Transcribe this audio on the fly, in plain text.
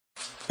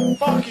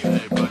Fuck you.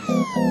 Hey, buddy.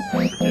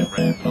 Forget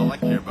rap. All I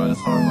care about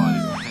is hard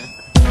bodies, man.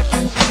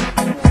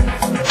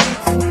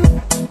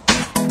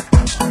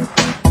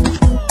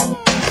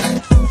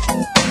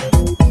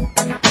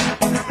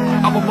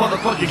 I'm a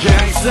motherfucking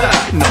gangster.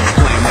 No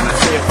claim when I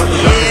say it, but the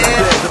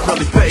records are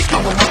really fake.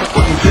 I'm a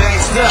motherfucking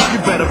gangster. You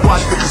better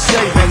watch what you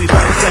say, man. These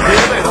rappers out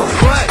here, they don't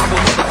play. I'm a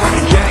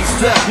motherfucking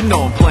gangster. You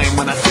know I'm playing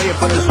when I say it,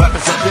 but these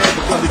rappers out there,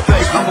 they're really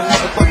fake. I'm a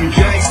motherfucking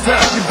gangster.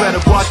 You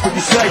better watch what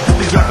you say, cause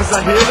these rappers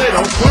out here, they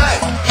don't play.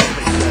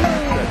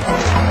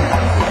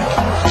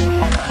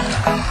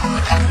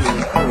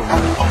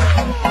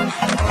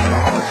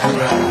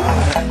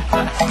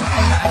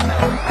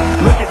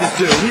 Look at this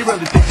dude, he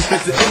really thinks he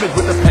fits the image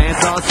with the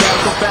pants on.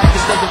 Sounds so fast,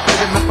 it doesn't fit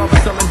him if I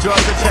was selling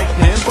drugs or checking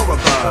him for a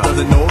buzz.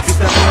 Doesn't know if he's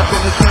stepping up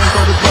in his train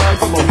for the drug.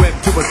 From a whip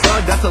to a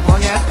thug, that's a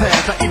long ass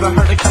pass. I even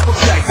heard a couple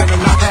checks and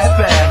I'm not that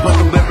bad. But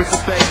the lyrics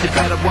are fake, you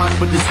better watch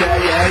what you say.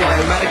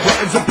 Automatic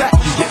weapons are back,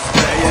 you get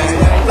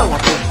sprayed. No,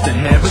 I'm focused in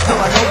here, but still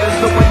I know this.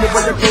 The way you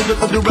wear your clothes with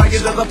the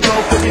do-raggers as a pro.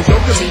 If you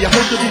joke to me, I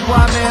heard you be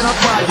fly, man, I'll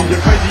fly you.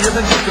 You're crazier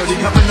than just dirty,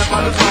 coming up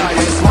on the fire.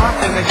 You're smart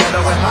in the ghetto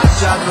and hot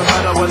shots. No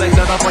matter where they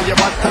set up on your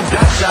butt, some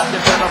got shot.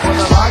 You're fed up on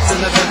the rocks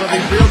and the devil,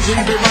 these real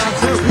G's around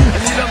too.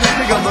 And you don't need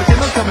to go looking,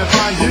 they'll come and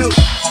find you.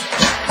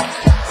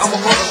 I'm a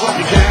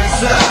motherfucking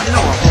gangster. You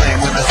know I'm playing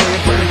when I say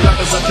it, but these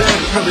rappers out there,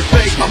 it's really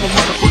fake. I'm a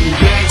motherfucking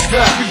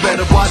gangster. You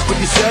better watch what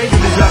you say,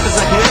 cause these rappers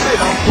out here, they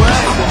don't play.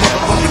 I'm a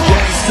motherfucking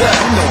gangster.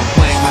 You know I'm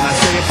playing when I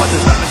say it, but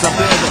these rappers out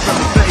there, they're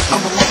really fake.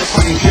 I'm a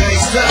motherfucking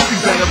gangster. You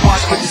better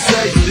watch what you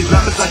say, cause these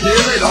rappers out here,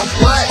 they don't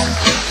play.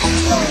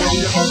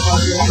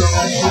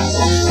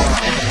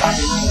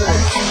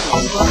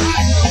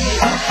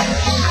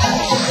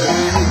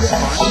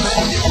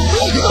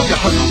 You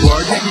got the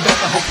word, yeah, you got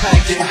the whole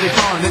package. They're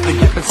calling it the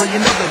gift, so you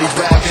know that he's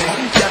rapping.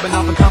 Jabbing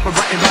off and top of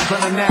writing rhymes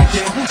on a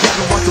napkin.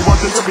 Jabbing once a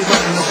once, you'll be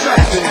learning no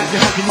fashion.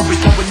 How can you be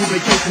when you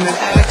vacation and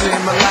acting,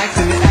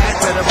 relaxing, and act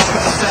better off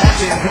with the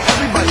fashion?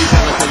 Everybody's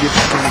trying to you're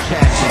passing the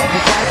cash in.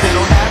 In fact, they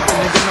don't happen,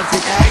 they're gonna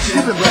take action.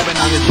 You've been grabbing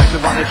on your checks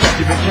around the track,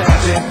 you've been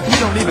catching. You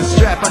don't even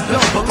strap, I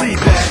don't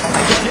believe that.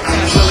 I get your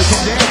ass really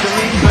can dance and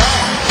lean back.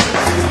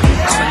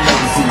 I'm a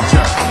nosy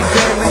jerk.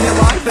 Failing your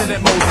life and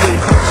it mostly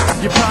hurts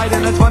your pride,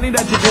 and it's funny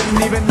that you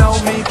didn't even know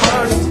me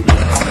first.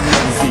 I'm a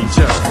nosy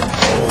jerk.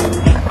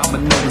 I'm a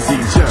nosy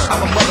jerk.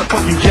 I'm a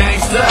motherfucking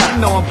gangster. You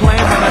know I'm playing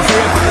when I say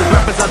it, but there's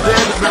rappers out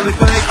there that really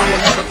fake it. I'm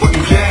a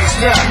motherfucking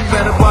gangster. You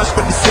better watch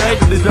what you say,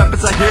 cause these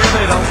rappers out here,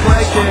 they don't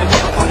flake it. I'm a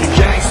motherfucking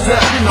gangster.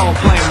 You know I'm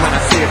playing when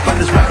I say it, but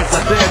there's rappers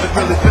out there that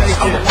really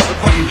fake it. I'm a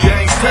motherfucking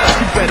gangster.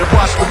 You better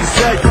watch what you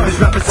say, cause these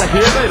rappers out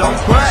here, they don't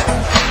play.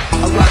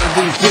 A lot of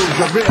these dudes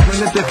are real,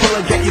 and if they're full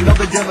of get, you know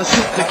they're gonna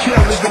shoot to kill.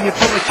 Leaving you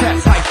full of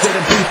cats, hikes, dead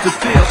and beats to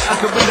steal. Out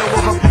the window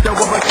of a window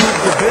of a kid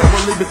to bill.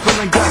 Will leave it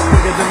feeling guts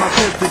bigger than my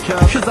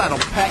physical. Cause I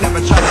don't pack,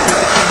 never try to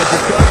fit the image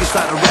of thug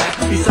inside a rap.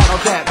 Beside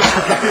all that,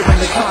 rappers are feeling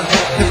the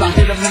contact. Cause I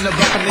hit them in the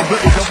back and they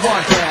really don't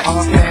want that.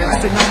 Oh man, I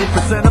say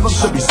 90% of them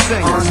should be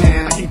singers.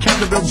 Man, I can count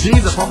the real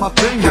G's up on my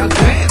fingers.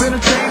 Been a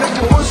chain of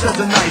force,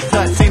 that's a nice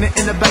touch. Seen it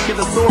in the back of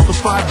the store for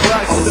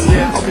 $5.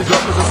 Yeah, all these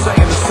rappers are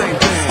saying the same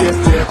thing.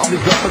 All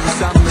these rappers are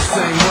sounding the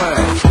same way.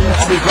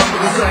 All these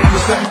rappers are saying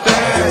the same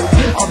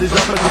thing. All these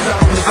rappers are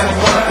sounding the same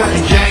way.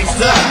 Motherfucking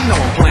gangster. You know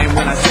I'm playing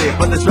when I say it,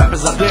 but there's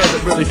rappers out there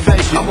that really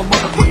fake it. I'm a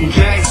motherfucking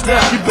gangster.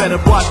 You better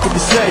watch what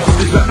you say, cause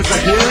these rappers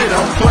out here, they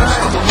don't play.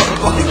 I'm a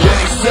motherfucking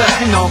gangster.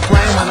 You know I'm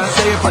playing when I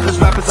say it, but there's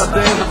rappers out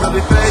there that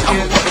really fake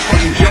it. I'm a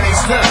motherfucking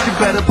gangster. You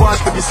better watch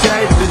what you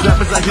say, cause these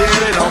rappers out here,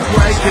 they don't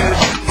break it.